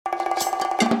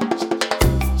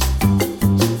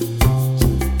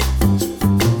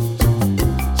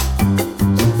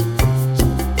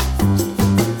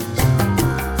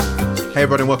Hey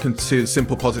everyone, and welcome to the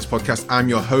Simple Politics Podcast. I'm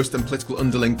your host and political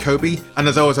underling, Kobe. And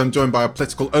as always, I'm joined by our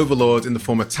political overlords in the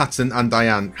form of Tatton and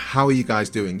Diane. How are you guys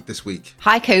doing this week?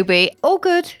 Hi, Kobe. All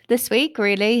good this week,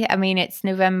 really. I mean, it's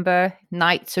November.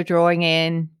 Nights are drawing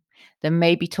in. There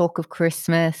may be talk of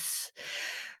Christmas.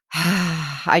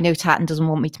 I know Tatton doesn't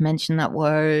want me to mention that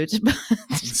word.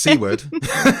 C word.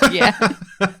 Yeah.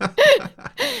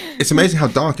 It's amazing how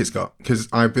dark it's got, because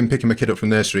I've been picking my kid up from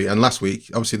nursery, and last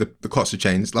week, obviously the clocks have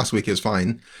changed. Last week it was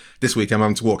fine. This week I'm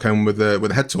having to walk home with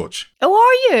a head torch. Oh,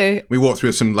 are you? We walk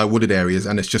through some wooded areas,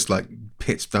 and it's just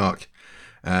pitch dark.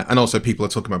 And also people are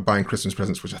talking about buying Christmas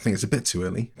presents, which I think is a bit too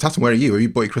early. Tatton, where are you? Have you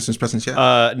bought your Christmas presents yet?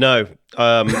 No,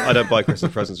 I don't buy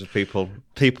Christmas presents with people.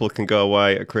 People can go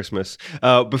away at Christmas.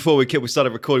 Before we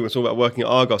started recording, we were talking about working at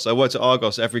Argos. I worked at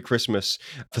Argos every Christmas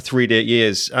for 3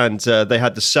 years, and they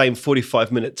had the same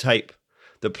 45-minute tape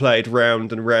that played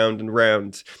round and round and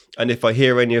round. And if I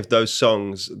hear any of those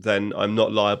songs, then I'm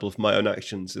not liable for my own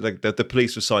actions. The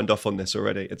police were signed off on this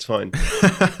already. It's fine.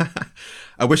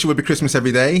 I wish it would be Christmas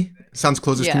every day. Santa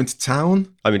Claus is coming to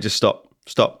town. I mean, just stop.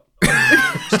 Stop.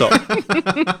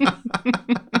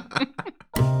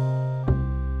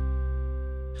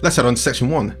 Let's head on to section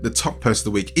 1, the top post of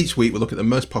the week. Each week we'll look at the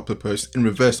most popular posts in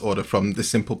reverse order from the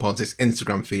Simple Politics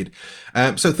Instagram feed.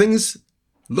 So things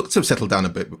look to have settled down a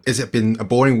bit. Has it been a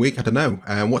boring week? I don't know.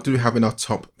 What do we have in our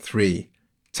top 3?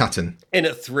 Tatton. In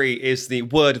at 3 is the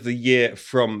word of the year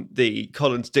from the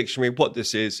Collins Dictionary. What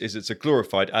this is it's a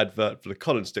glorified advert for the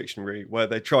Collins Dictionary, where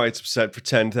they try to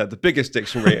pretend they're the biggest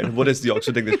dictionary. And what is the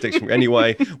Oxford English Dictionary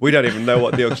anyway? We don't even know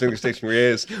what the Oxford English Dictionary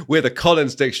is. We're the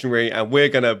Collins Dictionary, and we're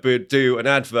going to do an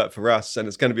advert for us, and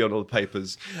it's going to be on all the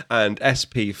papers. And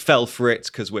SP fell for it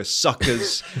because we're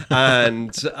suckers.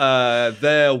 And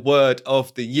their word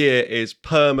of the year is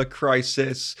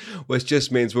permacrisis, which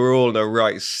just means we're all in a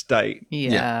right state.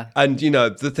 Yeah. And,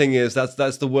 the thing is,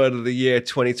 that's the word of the year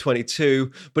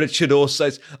 2022, but it should also,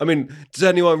 does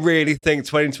anyone really think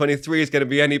 2023 is going to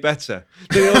be any better?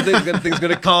 Do anyone think things are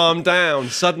going to calm down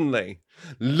suddenly?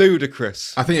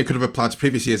 Ludicrous. I think it could have applied to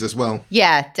previous years as well.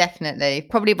 Yeah, definitely.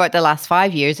 Probably about the last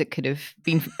 5 years it could have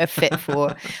been a fit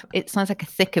for. It sounds like a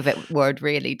thick of it word,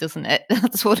 really, doesn't it?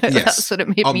 That's what it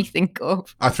made me think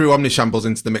of. I threw Omnishambles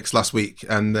into the mix last week,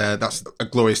 and that's a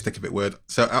glorious thick of it word.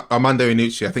 So Armando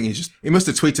Iannucci, I think he must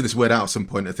have tweeted this word out at some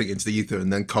point, I think, into the ether,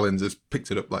 and then Collins has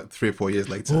picked it up 3 or 4 years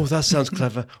later. Oh, that sounds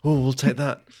clever. Oh, we'll take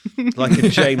that. Like a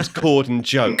James Corden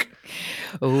joke.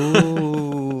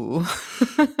 Oh.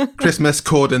 Christmas,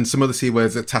 Corden, some other C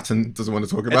words that Tatton doesn't want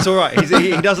to talk about. It's all right.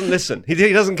 He doesn't listen.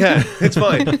 He doesn't care. It's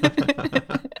fine.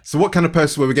 So what kind of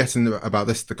posts were we getting about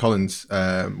this, the Collins?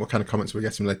 What kind of comments were we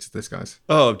getting related to this, guys?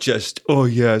 Oh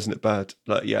yeah, isn't it bad?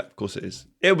 Yeah, of course it is.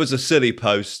 It was a silly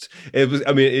post. It was,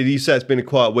 you said it's been a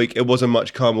quiet week. It was a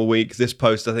much calmer week. This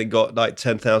post, I think, got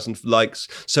 10,000 likes.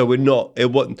 So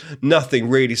nothing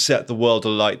really set the world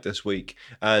alight this week.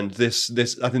 And I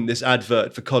think this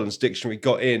advert for Collins Dictionary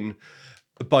got in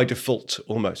by default,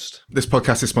 almost. This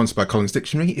podcast is sponsored by Collins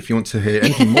Dictionary. If you want to hear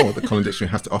anything more that Collins Dictionary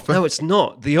has to offer. No, it's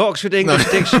not. The Oxford English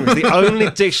Dictionary is the only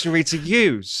dictionary to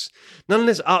use. None of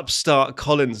this upstart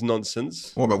Collins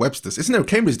nonsense. What about Webster's? Isn't there a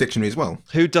Cambridge Dictionary as well?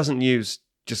 Who doesn't use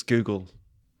just Google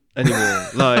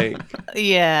anymore?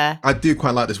 Yeah. I do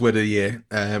quite like this word of the year.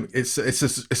 It's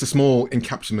a small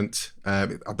encapsulament.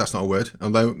 That's not a word,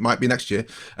 although it might be next year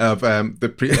of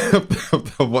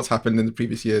of what's happened in the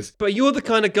previous years. But you're the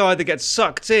kind of guy that gets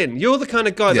sucked in. You're the kind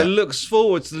of guy that looks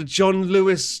forward to the John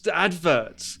Lewis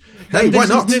adverts. Hey, why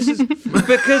not? This is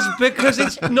because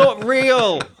it's not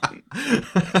real.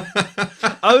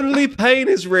 Only pain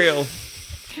is real.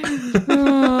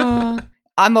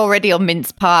 I'm already on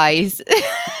mince pies.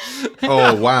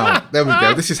 Oh, wow. There we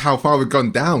go. This is how far we've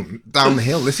gone down the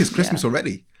hill. This is Christmas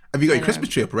already. Have you got your Christmas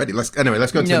tree up already? Let's go on to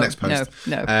the next post.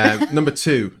 No. Number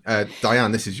 2,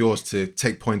 Diane, this is yours to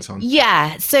take points on.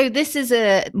 Yeah, so this is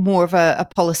more of a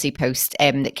policy post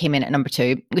that came in at number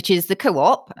 2, which is the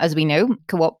Co-op. As we know,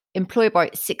 Co-op employ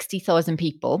about 60,000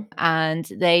 people, and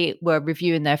they were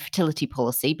reviewing their fertility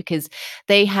policy because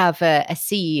they have a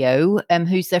CEO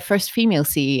who's their first female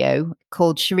CEO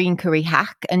called Shireen Curry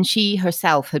Hack, and she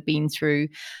herself had been through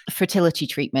fertility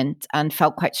treatment and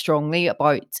felt quite strongly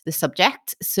about the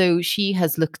subject. So she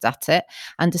has looked at it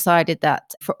and decided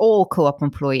that for all Co-op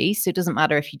employees, so it doesn't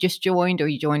matter if you just joined or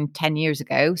you joined 10 years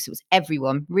ago, so it's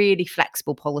everyone, really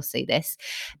flexible policy, this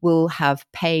will have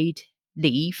paid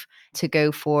leave to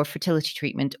go for fertility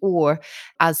treatment, or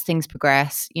as things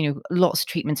progress, lots of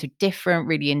treatments are different,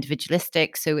 really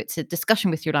individualistic. So it's a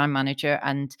discussion with your line manager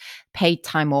and paid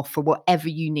time off for whatever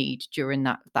you need during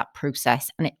that process.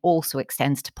 And it also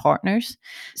extends to partners.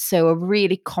 So a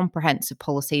really comprehensive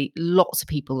policy. Lots of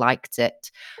people liked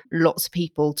it. Lots of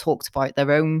people talked about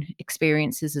their own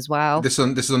experiences as well. This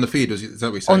is on the feed, is that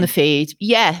what you're saying? On the feed.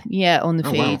 Yeah, on the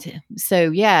feed. Wow.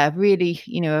 So yeah, really,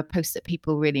 a post that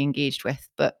people really engaged with.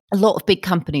 But a lot of big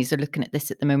companies are looking at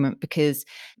this at the moment because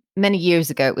many years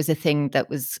ago, it was a thing that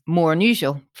was more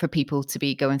unusual for people to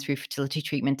be going through fertility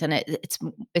treatment, and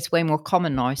it's way more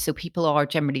common now. So people are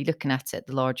generally looking at it,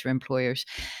 the larger employers.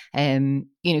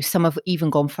 Some have even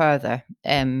gone further.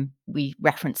 We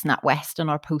referenced NatWest on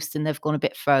our post, and they've gone a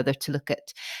bit further to look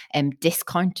at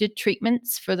discounted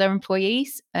treatments for their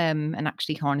employees and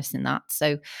actually harnessing that.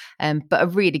 So, but a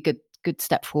really good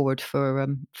step forward for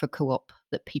Co-op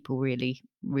that people really,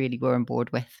 really were on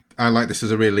board with. I like this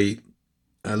as a really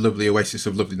lovely oasis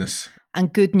of loveliness.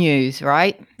 And good news,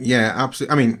 right? Yeah,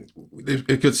 absolutely. I mean, it's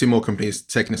good to see more companies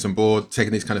taking this on board,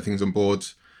 taking these kind of things on board,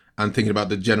 and thinking about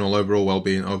the general overall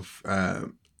well-being of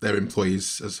their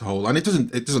employees as a whole. And it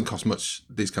doesn't cost much,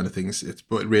 these kind of things,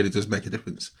 but it really does make a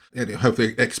difference. And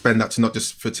hopefully expand that to not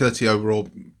just fertility, overall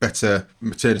better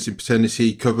maternity and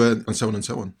paternity cover, and so on and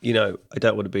so on.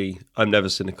 I'm never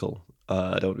cynical.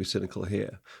 I don't want to be cynical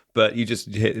here, but you just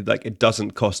hit, like, it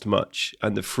doesn't cost much,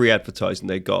 and the free advertising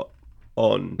they got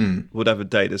on whatever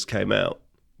day this came out,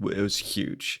 it was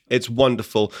huge. It's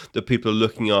wonderful that people are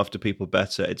looking after people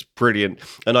better. It's brilliant,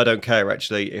 and I don't care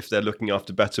actually if they're looking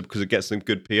after better because it gets them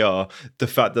good PR. The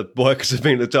fact that workers are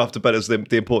being looked after better is the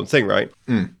important thing, right?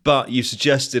 But you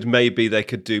suggested maybe they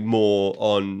could do more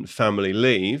on family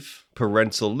leave,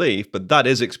 parental leave, but that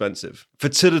is expensive.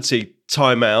 Fertility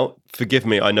time out, forgive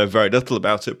me, I know very little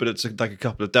about it, but it's like a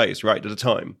couple of days, right, at a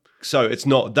time. So it's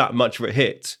not that much of a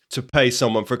hit to pay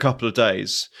someone for a couple of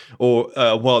days or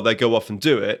while they go off and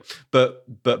do it.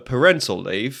 But parental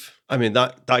leave, I mean,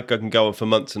 that can go on for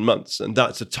months and months, and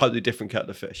that's a totally different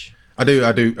kettle of fish. I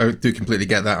do completely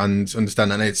get that and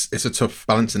understand that. And it's a tough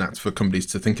balancing act for companies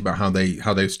to think about how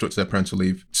they structure their parental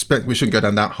leave. We shouldn't go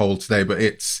down that hole today, but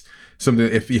it's something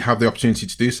that if you have the opportunity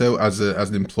to do so as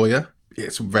an employer,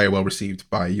 it's very well received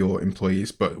by your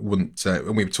employees, but wouldn't.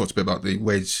 And we talked a bit about the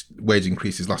wage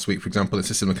increases last week, for example. It's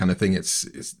a similar kind of thing. It's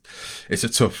a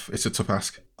tough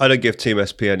ask. I don't give Team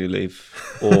SP any leave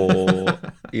or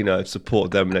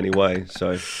support them in any way.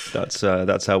 So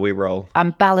that's how we roll.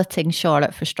 I'm balloting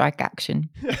Charlotte for strike action.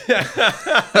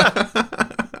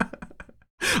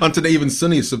 On to the even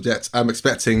sunnier subject, I'm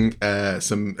expecting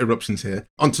some eruptions here.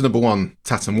 On to number one,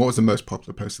 Tatum, what was the most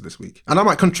popular poster this week? And I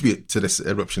might contribute to this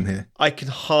eruption here. I can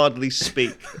hardly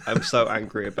speak. I'm so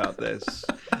angry about this.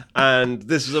 And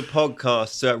this is a podcast,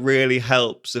 so it really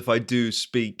helps if I do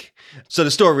speak. So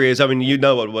the story is, you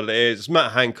know what it is. It's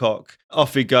Matt Hancock.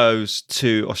 Off he goes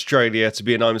to Australia to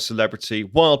be an I'm a Celebrity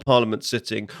while Parliament's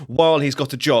sitting, while he's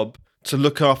got a job to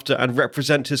look after and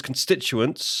represent his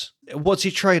constituents. What's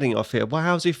he trading off here? Well,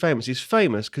 how's he famous? He's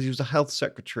famous because he was the health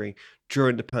secretary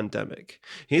during the pandemic.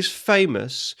 He's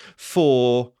famous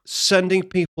for sending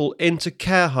people into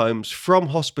care homes from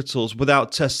hospitals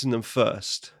without testing them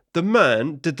first. The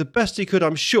man did the best he could,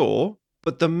 I'm sure,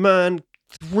 but the man,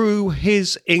 through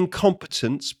his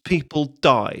incompetence, people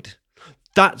died.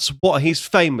 That's what he's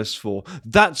famous for.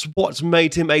 That's what's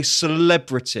made him a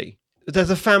celebrity.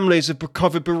 The families of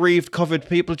bereaved COVID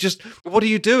people, just, what are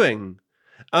you doing?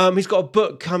 He's got a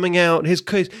book coming out, his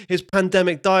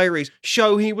pandemic diaries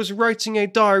show he was writing a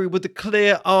diary with a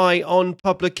clear eye on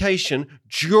publication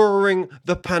during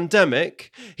the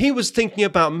pandemic. He was thinking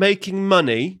about making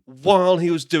money while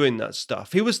he was doing that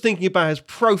stuff. He was thinking about his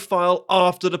profile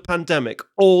after the pandemic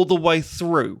all the way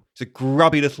through. He's a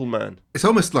grubby little man. It's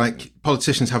almost like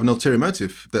politicians have an ulterior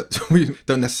motive that we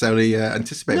don't necessarily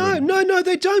anticipate. No,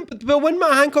 they don't. But when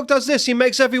Matt Hancock does this, he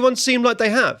makes everyone seem like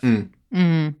they have.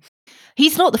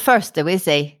 He's not the first, though, is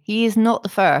he? He is not the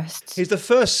first. He's the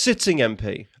first sitting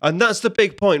MP. And that's the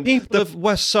big point. People of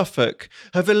West Suffolk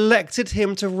have elected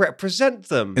him to represent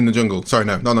them. In the jungle. Sorry,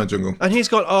 no, not in the jungle. And he's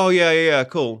gone, oh, yeah,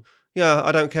 cool. Yeah,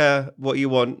 I don't care what you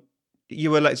want.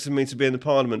 You elected me to be in the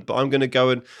Parliament, but I'm going to go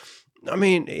and...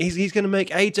 he's going to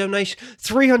make a donation.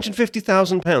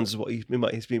 £350,000 is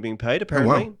what he's been being paid,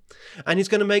 apparently. Oh, wow. And he's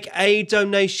going to make a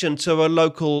donation to a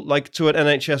local, to an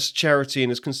NHS charity in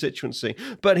his constituency.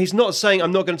 But he's not saying,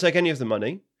 I'm not going to take any of the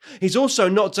money. He's also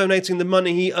not donating the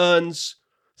money he earns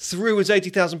through his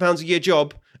 £80,000 a year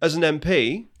job as an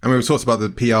MP. And we talked about the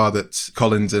PR that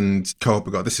Collins and Co-op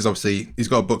have got. This is obviously, he's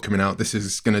got a book coming out. This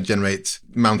is going to generate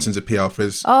mountains of PR for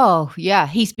his. Oh, yeah.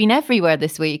 He's been everywhere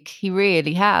this week. He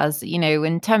really has. You know,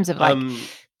 in terms of like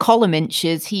column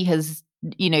inches, he has,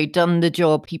 you know, done the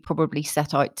job he probably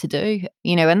set out to do,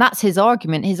 you know, and that's his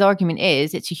argument. His argument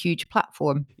is it's a huge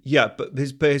platform. Yeah, but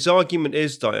his argument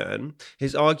is, Diane,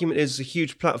 his argument is a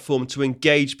huge platform to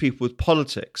engage people with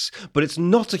politics, but it's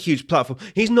not a huge platform.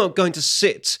 He's not going to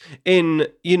sit in,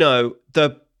 you know,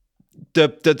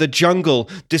 the jungle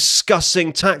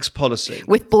discussing tax policy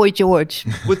with Boy George.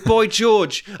 With Boy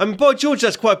George. I mean, Boy George,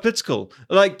 that's quite political.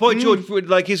 Like Boy George,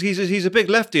 like he's a big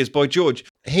lefty as Boy George.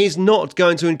 He's not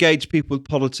going to engage people with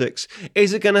politics.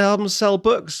 Is it going to help him sell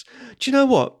books? Do you know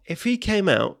what? If he came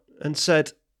out and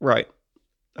said, right,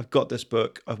 I've got this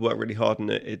book, I've worked really hard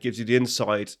on it, it gives you the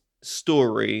inside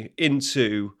story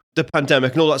into the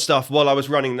pandemic and all that stuff while I was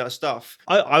running that stuff,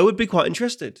 I would be quite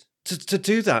interested to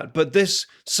do that. But this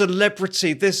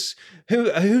celebrity,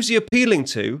 who's he appealing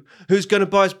to? Who's going to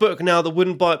buy his book now that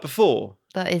wouldn't buy it before?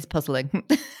 That is puzzling.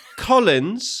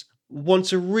 Collins want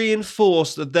to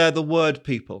reinforce that they're the word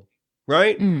people,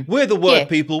 right? We're the word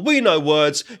people. We know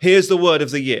words. Here's the word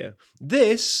of the year.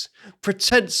 This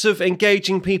pretense of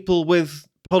engaging people with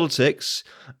politics,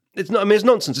 it's not. I mean, it's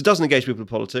nonsense. It doesn't engage people with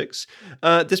politics.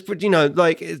 This, you know,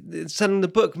 like it's selling the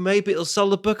book. Maybe it'll sell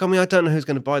the book. I mean, I don't know who's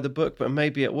going to buy the book, but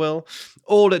maybe it will.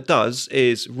 All it does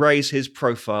is raise his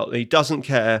profile. He doesn't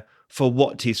care for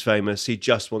what he's famous. He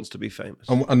just wants to be famous.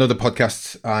 Another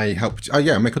podcast I helped.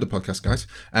 I make other podcasts, guys.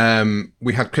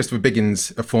 We had Christopher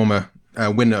Biggins, a former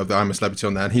winner of the I'm a Celebrity,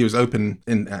 on there, and he was open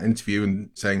in an interview and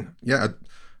saying, "Yeah,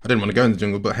 I didn't want to go in the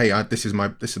jungle, but hey, this is my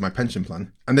pension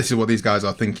plan, and this is what these guys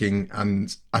are thinking."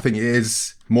 And I think it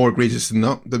is more egregious than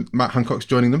not that Matt Hancock's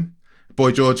joining them.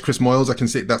 Boy George, Chris Moyles, I can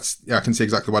see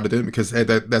exactly why they're doing it, because hey,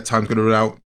 their time's going to run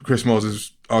out. Chris Moyles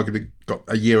has arguably got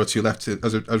a year or two left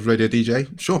as radio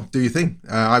DJ. Sure, do your thing.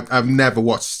 I've never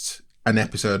watched an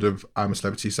episode of I'm a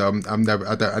Celebrity, so I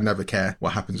never care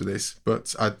what happens with this.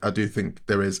 But I do think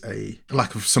there is a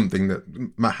lack of something that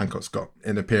Matt Hancock's got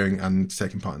in appearing and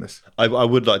taking part in this. I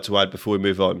would like to add before we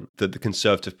move on that the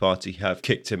Conservative Party have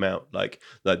kicked him out. Like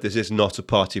this is not a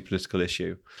party political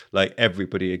issue. Like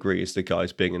everybody agrees the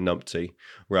guy's being a numpty,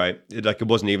 right? Like it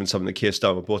wasn't even something that Keir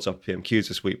Starmer brought up at PMQs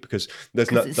this week because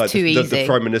there's not like the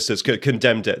Prime Minister's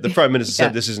condemned it. The Prime Minister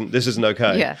said this isn't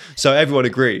okay. Yeah. So everyone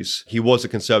agrees he was a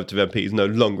Conservative MP. He's no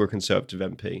longer a Conservative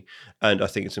MP. And I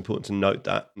think it's important to note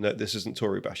that this isn't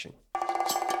Tory bashing.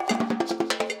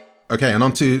 Okay, and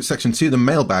on to section 2, the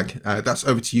mailbag. That's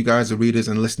over to you guys, the readers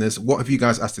and listeners. What have you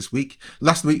guys asked this week?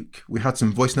 Last week, we had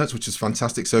some voice notes, which is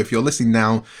fantastic. So if you're listening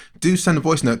now, do send a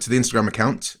voice note to the Instagram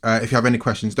account. If you have any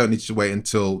questions, don't need to wait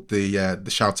until the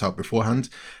shout out beforehand.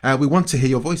 We want to hear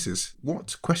your voices.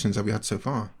 What questions have we had so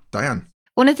far? Diane?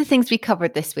 One of the things we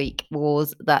covered this week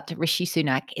was that Rishi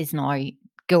Sunak is now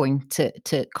going to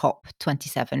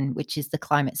COP27, which is the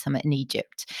climate summit in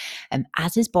Egypt,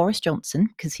 as is Boris Johnson,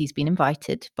 because he's been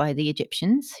invited by the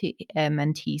Egyptians,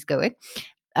 and he's going.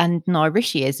 And now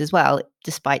Rishi is as well,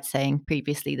 despite saying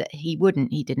previously that he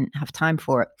didn't have time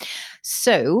for it.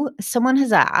 So someone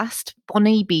has asked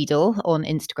Bonnie Beadle on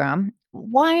Instagram,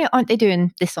 why aren't they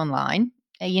doing this online?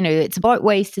 You know, it's about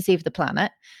ways to save the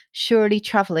planet. Surely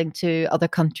traveling to other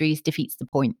countries defeats the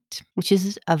point, which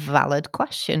is a valid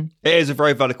question. It is a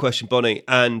very valid question, Bonnie,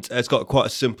 and it's got quite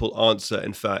a simple answer,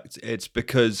 in fact. It's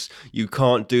because you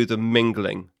can't do the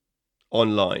mingling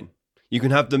online. You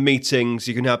can have the meetings,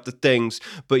 you can have the things,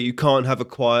 but you can't have a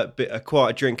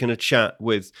quiet drink and a chat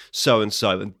with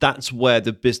so-and-so, and that's where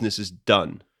the business is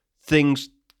done. Things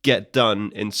get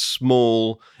done in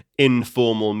small,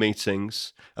 informal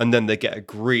meetings, and then they get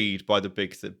agreed by the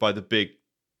big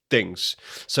things.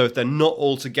 So if they're not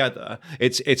all together,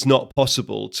 it's not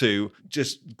possible to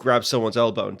just grab someone's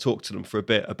elbow and talk to them for a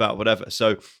bit about whatever.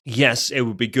 So yes, it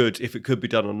would be good if it could be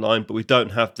done online, but we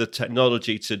don't have the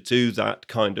technology to do that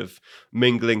kind of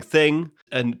mingling thing.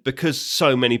 And because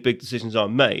so many big decisions are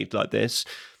made like this,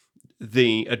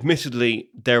 admittedly,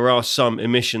 there are some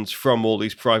emissions from all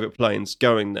these private planes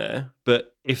going there,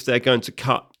 but if they're going to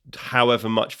cut however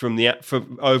much from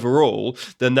overall,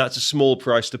 then that's a small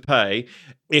price to pay.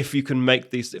 If you can make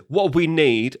these, what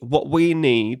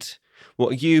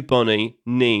you, Bonnie,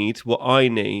 need, what I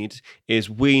need is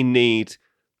we need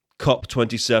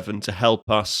COP27 to help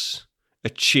us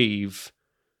achieve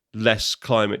less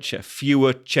climate change,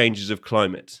 fewer changes of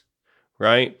climate.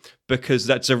 Right? Because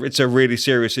it's a really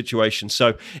serious situation.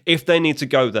 So if they need to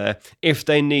go there, if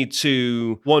they need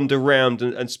to wander around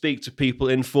and speak to people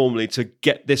informally to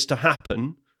get this to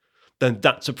happen, then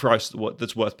that's a price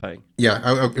that's worth paying. Yeah,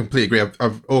 I completely agree.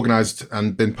 I've organised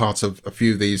and been part of a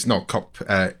few of these, not COP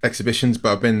exhibitions,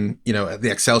 but I've been, at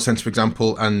the Excel Centre, for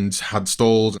example, and had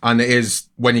stalls. And it is,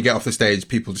 when you get off the stage,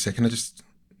 people just say, can I just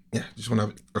want to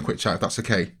have a quick chat, if that's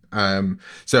okay.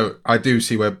 So I do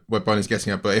see where Bonnie's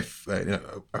getting at, but if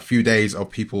a few days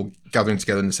of people gathering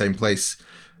together in the same place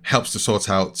helps to sort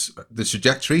out the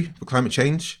trajectory for climate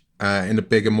change in a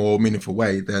bigger, more meaningful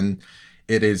way, then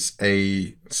it is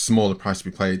a smaller price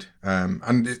to be paid.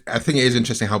 And I think it is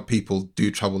interesting how people do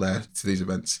travel there to these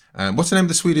events. What's the name of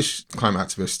the Swedish climate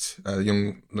activist,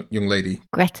 young lady?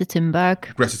 Greta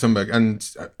Thunberg.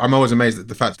 And I'm always amazed at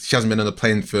the fact that she hasn't been on a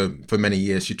plane for many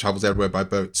years. She travels everywhere by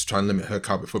boat to try and limit her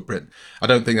carbon footprint. I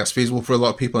don't think that's feasible for a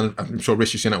lot of people. And I'm sure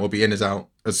Rishi Sunak will be in as out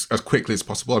as quickly as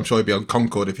possible. I'm sure he'd be on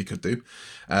Concorde if he could do,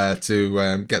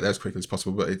 to get there as quickly as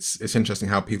possible. But it's interesting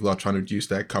how people are trying to reduce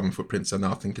their carbon footprints and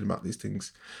are thinking about these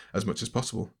things as much as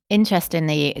possible.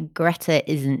 Interestingly, Greta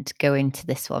isn't going to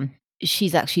this one.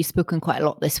 She's actually spoken quite a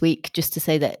lot this week just to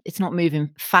say that it's not moving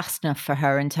fast enough for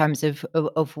her in terms of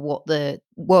what the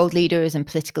world leaders and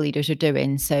political leaders are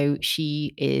doing. So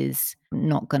she is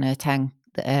not going to attend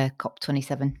the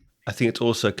COP27. I think it's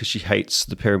also because she hates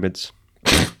the pyramids.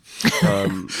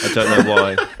 I don't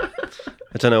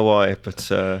know why, but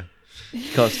she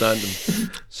can't stand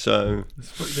them. So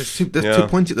there's too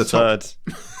pointy at the top.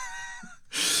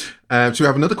 Should we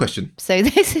have another question? So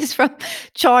this is from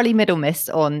Charlie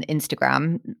Middlemiss on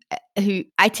Instagram, who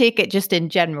I take it just in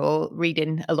general,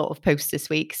 reading a lot of posts this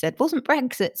week, said, wasn't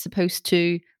Brexit supposed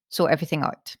to sort everything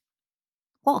out?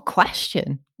 What a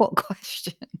question.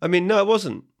 I mean, no, it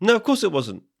wasn't. No, of course it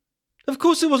wasn't. Of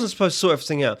course it wasn't supposed to sort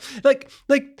everything out. Like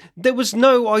there was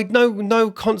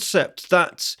no concept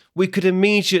that we could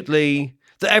immediately,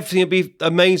 that everything would be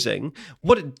amazing.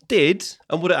 What it did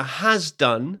and what it has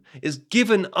done is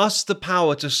given us the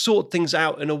power to sort things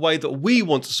out in a way that we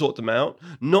want to sort them out,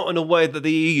 not in a way that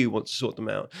the EU wants to sort them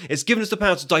out. It's given us the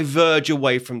power to diverge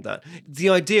away from that. The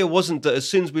idea wasn't that as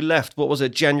soon as we left,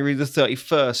 January the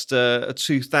 31st,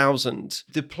 2000,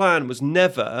 the plan was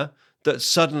never that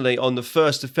suddenly on the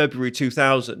 1st of February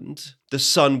 2000, the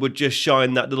sun would just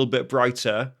shine that little bit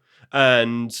brighter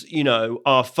and,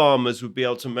 our farmers would be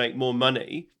able to make more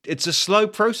money. It's a slow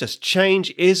process.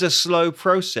 Change is a slow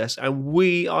process, and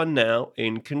we are now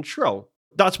in control.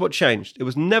 That's what changed. It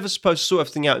was never supposed to sort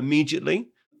everything out immediately.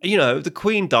 The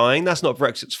Queen dying, that's not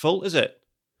Brexit's fault, is it?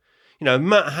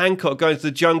 Matt Hancock going to the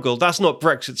jungle, that's not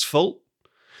Brexit's fault.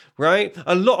 Right?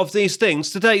 A lot of these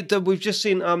things today that we've just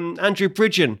seen, Andrew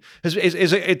Bridgen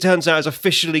it turns out is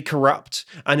officially corrupt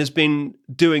and has been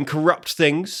doing corrupt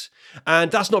things,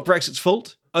 and that's not Brexit's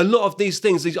fault. A lot of these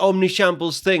things, these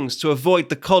omnishambles things to avoid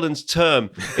the Collins term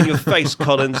in your face,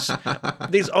 Collins,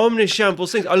 these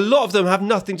omnishambles things, a lot of them have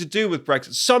nothing to do with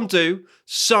Brexit. Some do,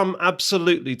 some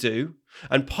absolutely do.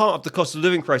 And part of the cost of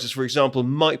living crisis, for example,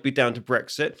 might be down to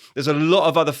Brexit. There's a lot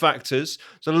of other factors.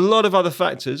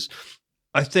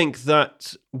 I think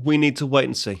that we need to wait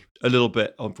and see a little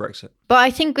bit on Brexit. But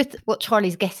I think with what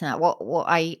Charlie's getting at, what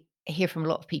I hear from a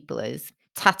lot of people is,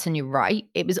 Tatton, you're right.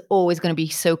 It was always going to be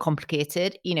so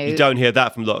complicated. You don't hear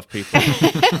that from a lot of people.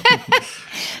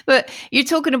 But you're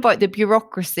talking about the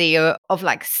bureaucracy of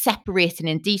like separating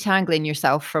and detangling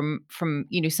yourself from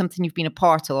something you've been a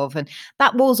part of. And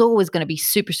that was always going to be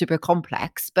super, super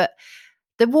complex. But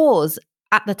there was,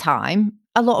 at the time,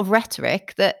 a lot of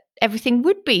rhetoric that everything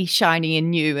would be shiny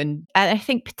and new. And I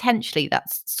think potentially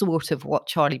that's sort of what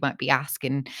Charlie might be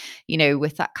asking,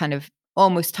 with that kind of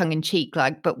almost tongue in cheek,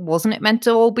 like, but wasn't it meant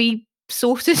to all be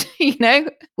sorted?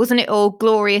 Wasn't it all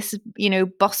glorious,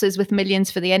 buses with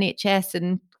millions for the NHS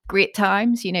and great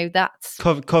times? That's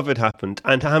COVID happened.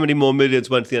 And how many more millions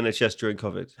went to the NHS during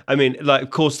COVID? I mean, of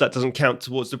course that doesn't count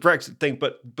towards the Brexit thing,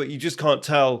 but you just can't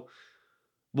tell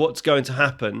what's going to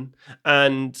happen.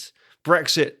 And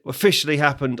Brexit officially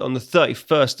happened on the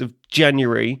 31st of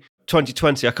January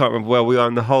 2020. I can't remember where we are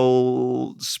in the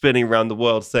whole spinning around the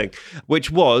world thing,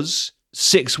 which was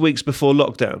 6 weeks before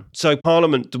lockdown. So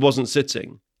Parliament wasn't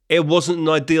sitting. It wasn't an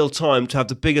ideal time to have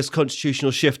the biggest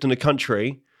constitutional shift in the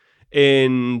country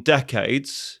in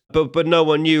decades, but no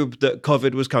one knew that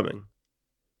COVID was coming,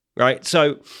 right?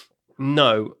 So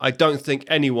no, I don't think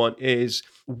anyone is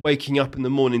waking up in the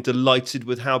morning delighted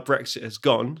with how Brexit has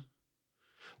gone.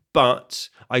 But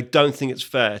I don't think it's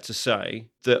fair to say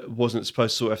that it wasn't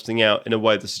supposed to sort everything out in a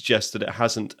way that suggests that it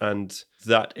hasn't, and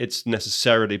that it's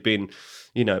necessarily been,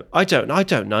 I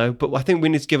don't know, but I think we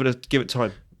need to give it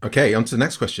time. Okay, on to the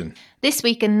next question. This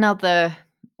week, another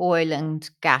oil and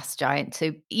gas giant.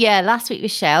 So yeah, last week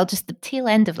was Shell, just the tail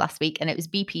end of last week, and it was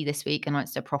BP this week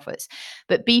announced their profits.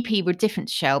 But BP were different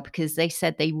to Shell because they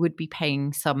said they would be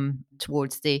paying some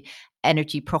towards the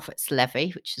energy profits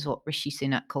levy, which is what Rishi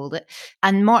Sunak called it.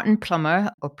 And Martin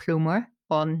Plummer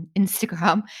on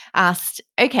Instagram asked,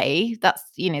 okay,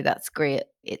 that's great.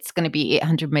 It's going to be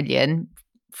 800 million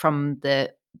from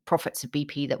the profits of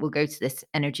BP that will go to this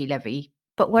energy levy.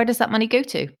 But where does that money go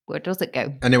to? Where does it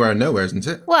go? Anywhere and nowhere, isn't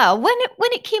it? Well, when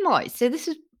it came out, so this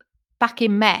was back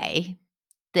in May,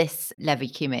 this levy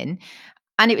came in,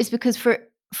 and it was because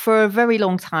for a very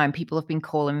long time, people have been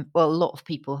calling, well, a lot of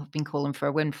people have been calling for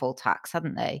a windfall tax,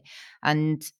 hadn't they?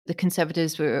 And the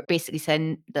Conservatives were basically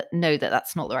saying that no,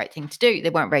 that's not the right thing to do. They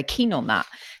weren't very keen on that.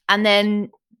 And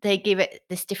then they gave it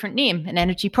this different name, an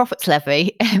energy profits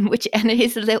levy, and it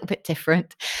is a little bit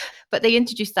different. But they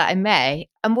introduced that in May.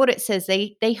 And what it says,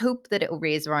 they hope that it will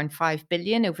raise around 5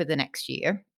 billion over the next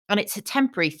year. And it's a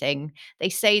temporary thing. They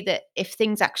say that if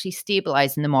things actually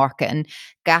stabilize in the market and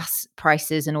gas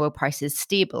prices and oil prices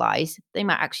stabilize, they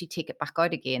might actually take it back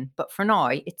out again. But for now,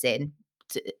 it's in,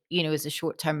 as a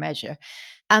short-term measure.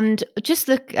 And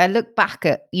I look back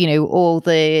at, all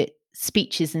the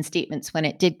speeches and statements when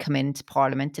it did come into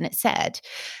Parliament, and it said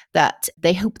that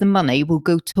they hope the money will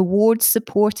go towards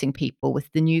supporting people with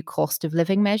the new cost of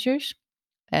living measures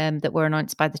that were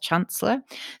announced by the Chancellor.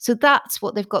 So that's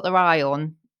what they've got their eye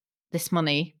on, this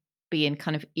money being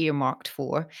kind of earmarked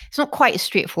for. It's not quite as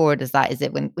straightforward as that, is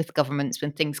it, with governments,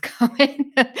 when things come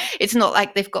in? It's not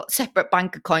like they've got separate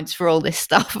bank accounts for all this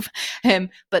stuff.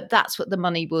 But that's what the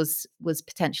money was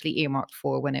potentially earmarked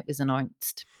for when it was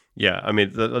announced. Yeah, I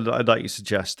mean, like you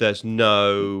suggest, there's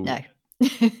no... No.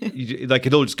 Like,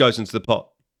 it all just goes into the pot,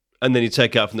 and then you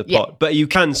take it out from the pot. But you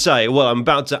can say, well, I'm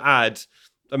about to add...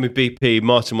 I mean, BP,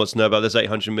 Martin wants to know about there's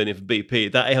 800 million for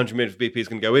BP. That 800 million for BP is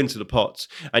going to go into the pot,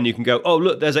 and you can go, oh,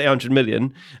 look, there's 800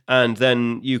 million. And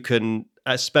then you can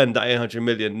spend that 800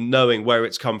 million knowing where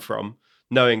it's come from,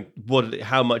 knowing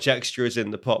how much extra is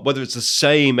in the pot. Whether it's the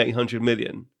same 800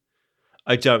 million,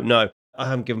 I don't know. I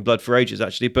haven't given blood for ages,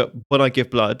 actually. But when I give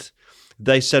blood,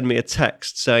 they send me a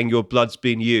text saying your blood's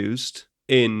been used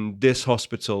in this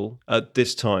hospital at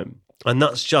this time. And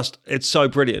that's it's so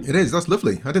brilliant. It is. That's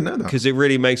lovely. I didn't know that. Because it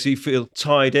really makes you feel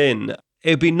tied in.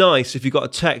 It'd be nice if you got a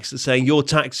text saying your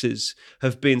taxes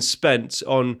have been spent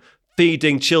on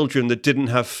feeding children that didn't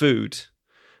have food,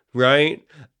 right?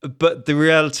 But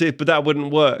that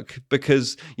wouldn't work,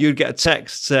 because you'd get a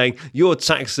text saying your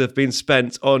taxes have been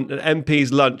spent on an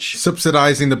MP's lunch.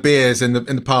 Subsidising the beers in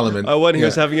the Parliament. Oh, when he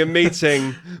was having a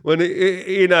meeting,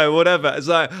 whatever. It's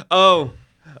like, oh,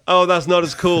 that's not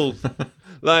as cool.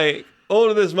 Like, all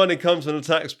of this money comes from the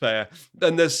taxpayer,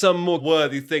 and there's some more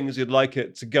worthy things you'd like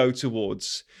it to go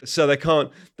towards. So they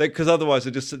can't, because otherwise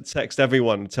they just text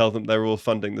everyone and tell them they're all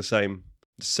funding the same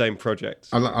project.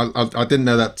 I didn't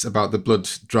know that about the blood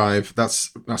drive.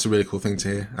 That's a really cool thing to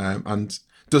hear, and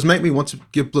does make me want to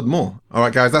give blood more. All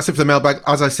right, guys, that's it for the mailbag.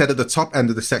 As I said at the top end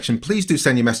of the section, please do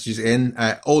send your messages in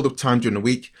all the time during the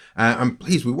week. And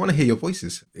please, we want to hear your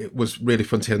voices. It was really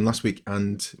fun to hear them last week,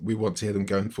 and we want to hear them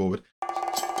going forward.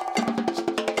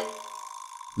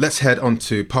 Let's head on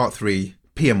to part 3,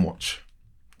 PM Watch.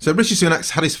 So Rishi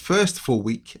Sunak's had his first full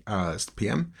week as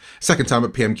PM. Second time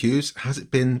at PMQs. Has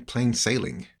it been plain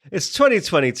sailing? It's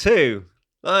 2022.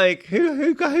 Like,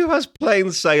 who has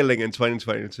plain sailing in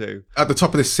 2022? At the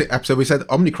top of this episode, we said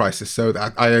Omnicrisis, so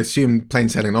I assume plain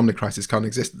sailing and Omnicrisis can't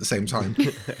exist at the same time.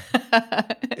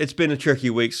 It's been a tricky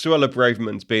week. Suella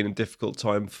Braverman's been a difficult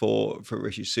time for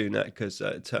Rishi Sunak, because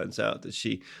it turns out that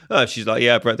she's like,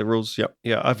 yeah, I broke the rules.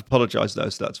 Yeah, I've apologised though,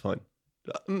 so that's fine.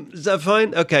 Is that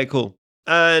fine? Okay, cool.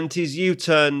 And he's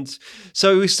U-turned.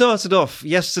 So we started off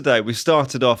with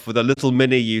a little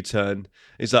mini U-turn.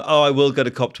 He's like, oh, I will go to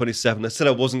COP27. I said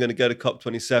I wasn't going to go to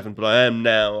COP27, but I am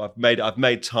now. I've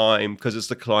made time because it's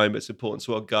the climate. It's important,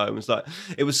 so I'll go.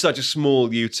 It was such a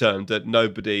small U-turn that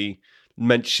nobody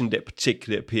mentioned it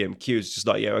particularly at PMQ. It's just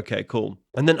like, yeah, okay, cool.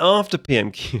 And then after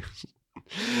PMQ,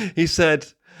 he said,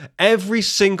 every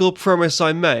single promise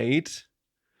I made,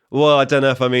 well, I don't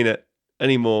know if I mean it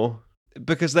anymore,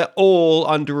 because they're all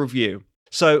under review.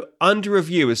 So under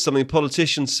review is something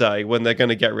politicians say when they're going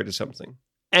to get rid of something.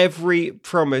 Every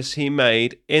promise he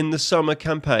made in the summer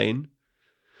campaign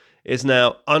is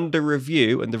now under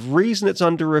review. And the reason it's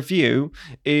under review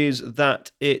is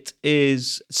that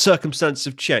circumstances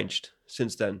have changed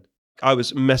since then. I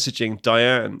was messaging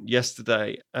Diane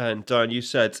yesterday, and Diane, you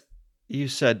said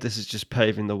this is just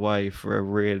paving the way for a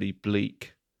really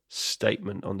bleak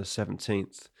statement on the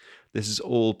 17th. This is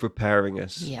all preparing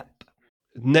us. Yep.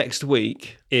 Next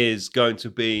week is going to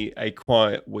be a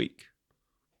quiet week.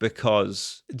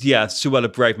 because, Suella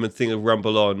Braverman thing will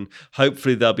rumble on.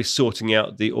 Hopefully they'll be sorting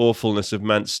out the awfulness of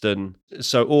Manston.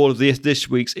 So all of this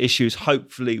week's issues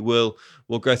hopefully will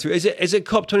go through. Is it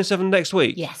COP27 next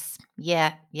week? Yes.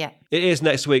 Yeah. It is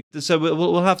next week. So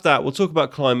we'll have that. We'll talk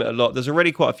about climate a lot. There's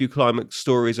already quite a few climate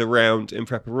stories around in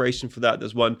preparation for that.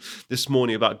 There's one this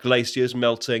morning about glaciers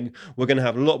melting. We're going to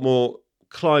have a lot more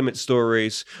climate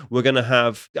stories. We're going to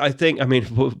have,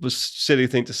 it was a silly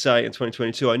thing to say in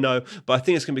 2022, I know, but I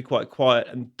think it's going to be quite quiet.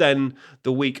 And then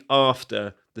the week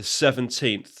after, the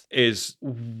 17th, is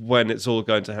when it's all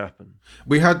going to happen.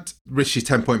 We had Rishi's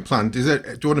 10-point plan. Do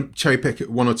you want to cherry pick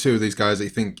one or two of these guys that you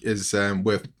think is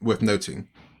worth noting?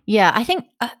 Yeah, I think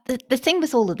the thing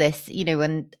with all of this,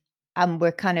 and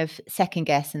we're kind of second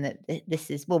guessing that this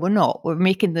is, well, we're not. We're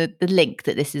making the link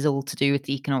that this is all to do with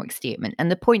the economic statement. And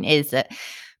the point is that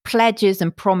pledges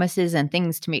and promises and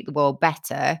things to make the world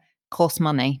better cost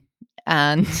money.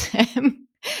 And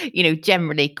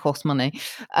generally cost money.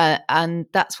 And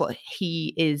that's what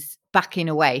he is backing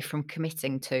away from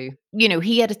committing to.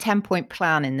 He had a 10-point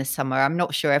plan in the summer. I'm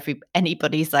not sure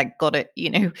anybody's got it,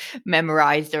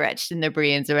 memorized or etched in their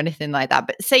brains or anything like that.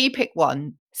 But say you pick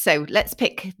one. So let's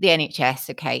pick the NHS.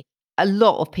 Okay. A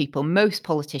lot of people, most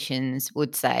politicians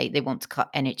would say they want to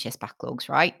cut NHS backlogs,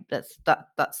 right? That's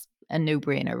a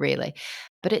no-brainer, really.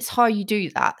 But it's how you do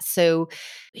that. So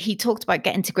he talked about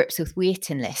getting to grips with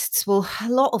waiting lists. Well, a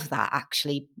lot of that,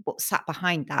 actually, what sat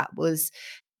behind that was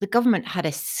the government had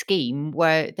a scheme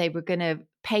where they were going to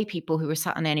pay people who were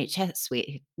sat on NHS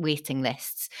waiting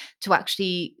lists to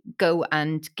actually go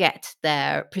and get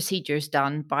their procedures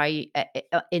done by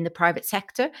in the private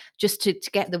sector, just to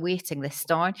get the waiting list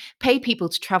down, pay people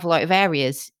to travel out of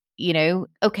areas.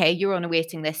 Okay, you're on a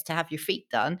waiting list to have your feet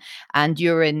done and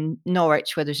you're in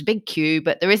Norwich where there's a big queue,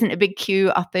 but there isn't a big queue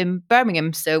up in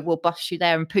Birmingham. So we'll bus you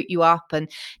there and put you up. And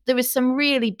there was some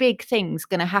really big things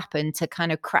going to happen to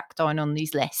kind of crack down on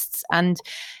these lists. And,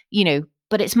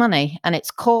 but it's money and it's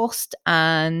cost.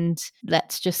 And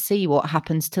let's just see what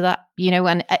happens to that,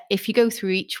 and if you go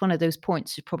through each one of those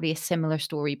points, there's probably a similar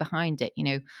story behind it.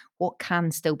 What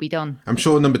can still be done? I'm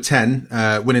sure number 10,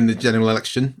 winning the general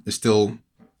election, is still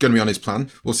going to be on his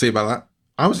plan. We'll see about that.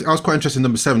 I was quite interested in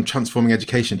number 7, transforming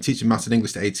education, teaching maths and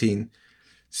English to 18.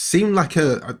 Seemed like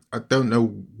I don't know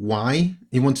why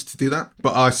he wanted to do that,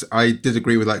 but I did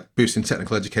agree with boosting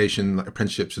technical education, like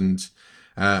apprenticeships, and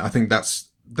I think that's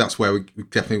where we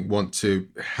definitely want to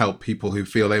help people who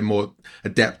feel they're more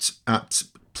adept at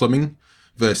plumbing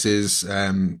versus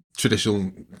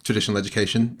traditional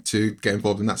education to get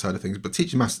involved in that side of things. But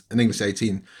teaching maths and English to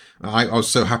 18, I was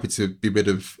so happy to be rid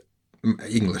of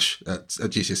English at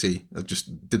GCSE. I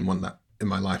just didn't want that in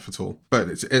my life at all.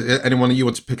 But anyone you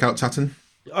want to pick out, Tatton?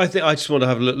 I think I just want to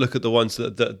have a look at the ones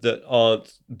that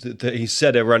aren't that he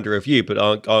said are under review but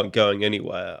aren't going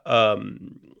anywhere.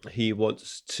 He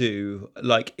wants to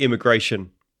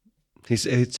immigration.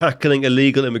 He's tackling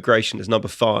illegal immigration as number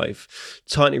 5,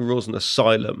 tightening rules on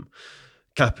asylum,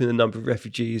 capping the number of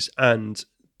refugees, and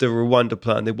the Rwanda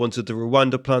plan. They wanted the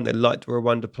Rwanda plan. They liked the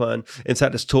Rwanda plan. In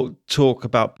fact, let's talk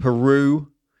about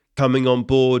Peru coming on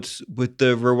board with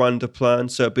the Rwanda plan.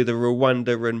 So it'd be the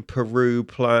Rwanda and Peru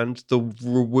plan. The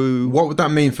Rwu. What would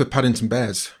that mean for Paddington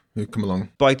Bears who come along?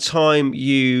 By time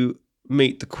you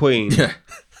meet the Queen,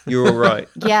 you're all right.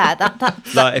 Yeah, that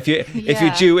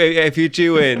if you're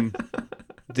due in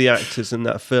the actors in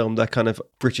that film, they're kind of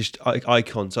British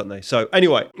icons, aren't they? So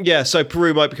anyway, so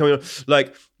Peru might be coming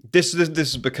on. This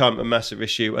has become a massive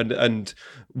issue, and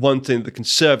one thing the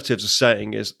Conservatives are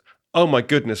saying is, oh my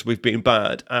goodness, we've been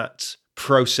bad at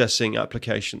processing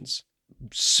applications.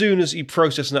 Soon as you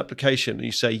process an application and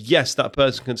you say, yes, that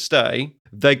person can stay,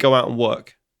 they go out and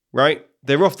work, right?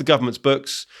 They're off the government's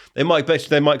books. They might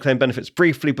claim benefits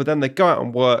briefly, but then they go out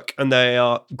and work and they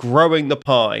are growing the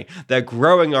pie. They're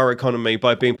growing our economy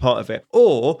by being part of it.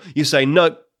 Or you say,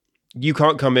 no, you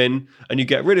can't come in, and you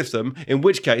get rid of them, in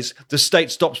which case the state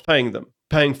stops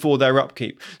paying for their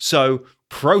upkeep. So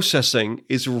processing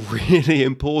is really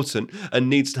important and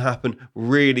needs to happen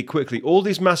really quickly. All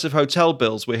these massive hotel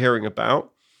bills we're hearing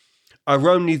about are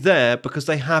only there because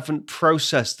they haven't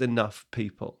processed enough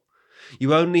people.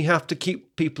 You only have to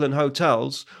keep people in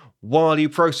hotels while you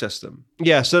process them.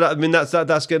 Yeah, so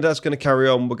that's going to carry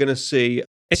on. We're going to see.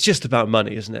 It's just about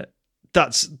money, isn't it?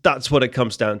 That's what it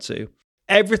comes down to.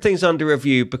 Everything's under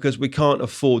review because we can't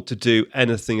afford to do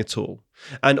anything at all.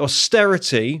 And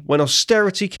when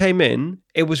austerity came in,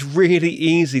 it was really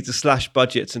easy to slash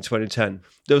budgets in 2010.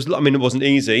 It wasn't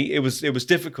easy. It was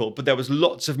difficult, but there was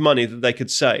lots of money that they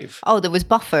could save. Oh, there was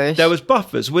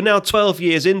buffers. We're now 12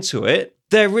 years into it.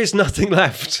 There is nothing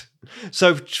left.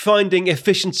 So finding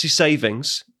efficiency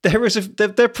savings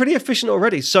they're pretty efficient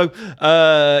already. So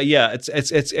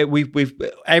we've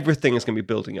everything is going to be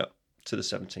building up to the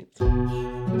 17th.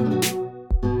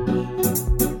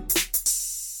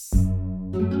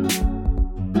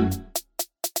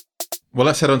 Well,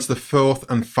 let's head on to the fourth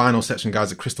and final section,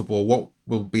 guys, at Crystal Ball. What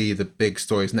will be the big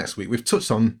stories next week? We've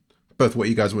touched on both what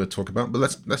you guys want to talk about, but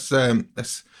let's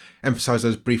emphasize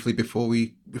those briefly before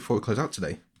we close out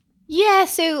today. Yeah,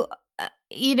 so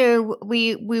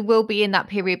we will be in that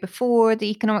period before the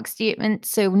economic statement,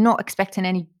 so not expecting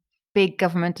any big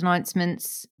government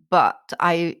announcements. But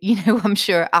I'm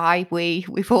sure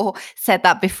we've all said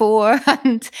that before,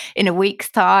 and in a week's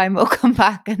time, I'll come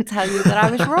back and tell you that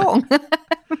I was wrong.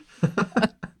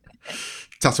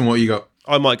 Tatton, what you got?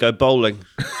 I might go bowling.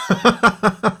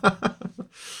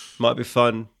 Might be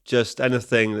fun. Just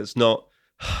anything that's not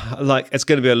like, it's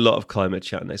going to be a lot of climate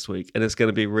chat next week, and it's going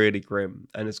to be really grim.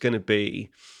 And it's going to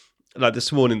be like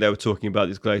this morning they were talking about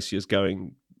these glaciers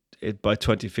going by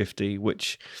 2050,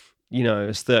 which,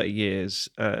 is 30 years.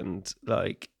 And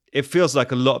like, it feels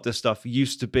like a lot of this stuff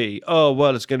used to be, oh,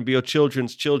 well, it's going to be your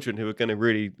children's children who are going to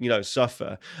really,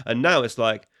 suffer. And now it's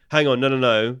like, hang on,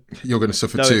 no. You're going to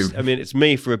suffer too. It's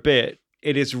me for a bit.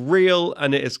 It is real,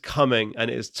 and it is coming, and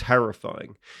it is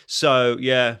terrifying. So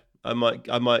yeah, I might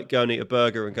go and eat a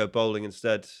burger and go bowling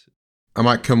instead. I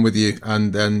might come with you,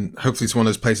 and then hopefully it's one of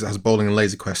those places that has bowling and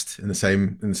Laser Quest in the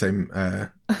same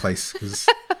place, because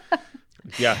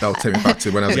that'll take me back to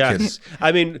when I was a kid.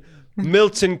 I mean,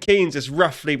 Milton Keynes is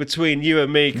roughly between you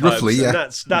and me, roughly, yeah.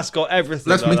 And that's got everything.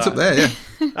 Let's meet up there, yeah.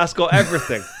 That's got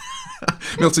everything.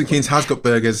 Milton Keynes has got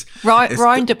burgers.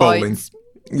 Roundabouts.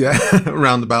 Yeah,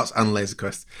 roundabouts and Laser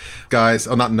Quest. Guys,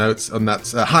 on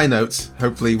that high note,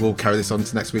 hopefully we'll carry this on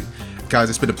to next week. Guys,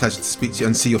 it's been a pleasure to speak to you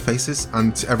and see your faces.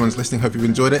 And to everyone's listening, hope you've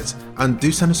enjoyed it. And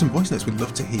do send us some voice notes. We'd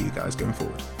love to hear you guys going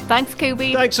forward. Thanks,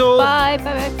 Kobe. Thanks all. Bye.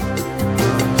 Bye.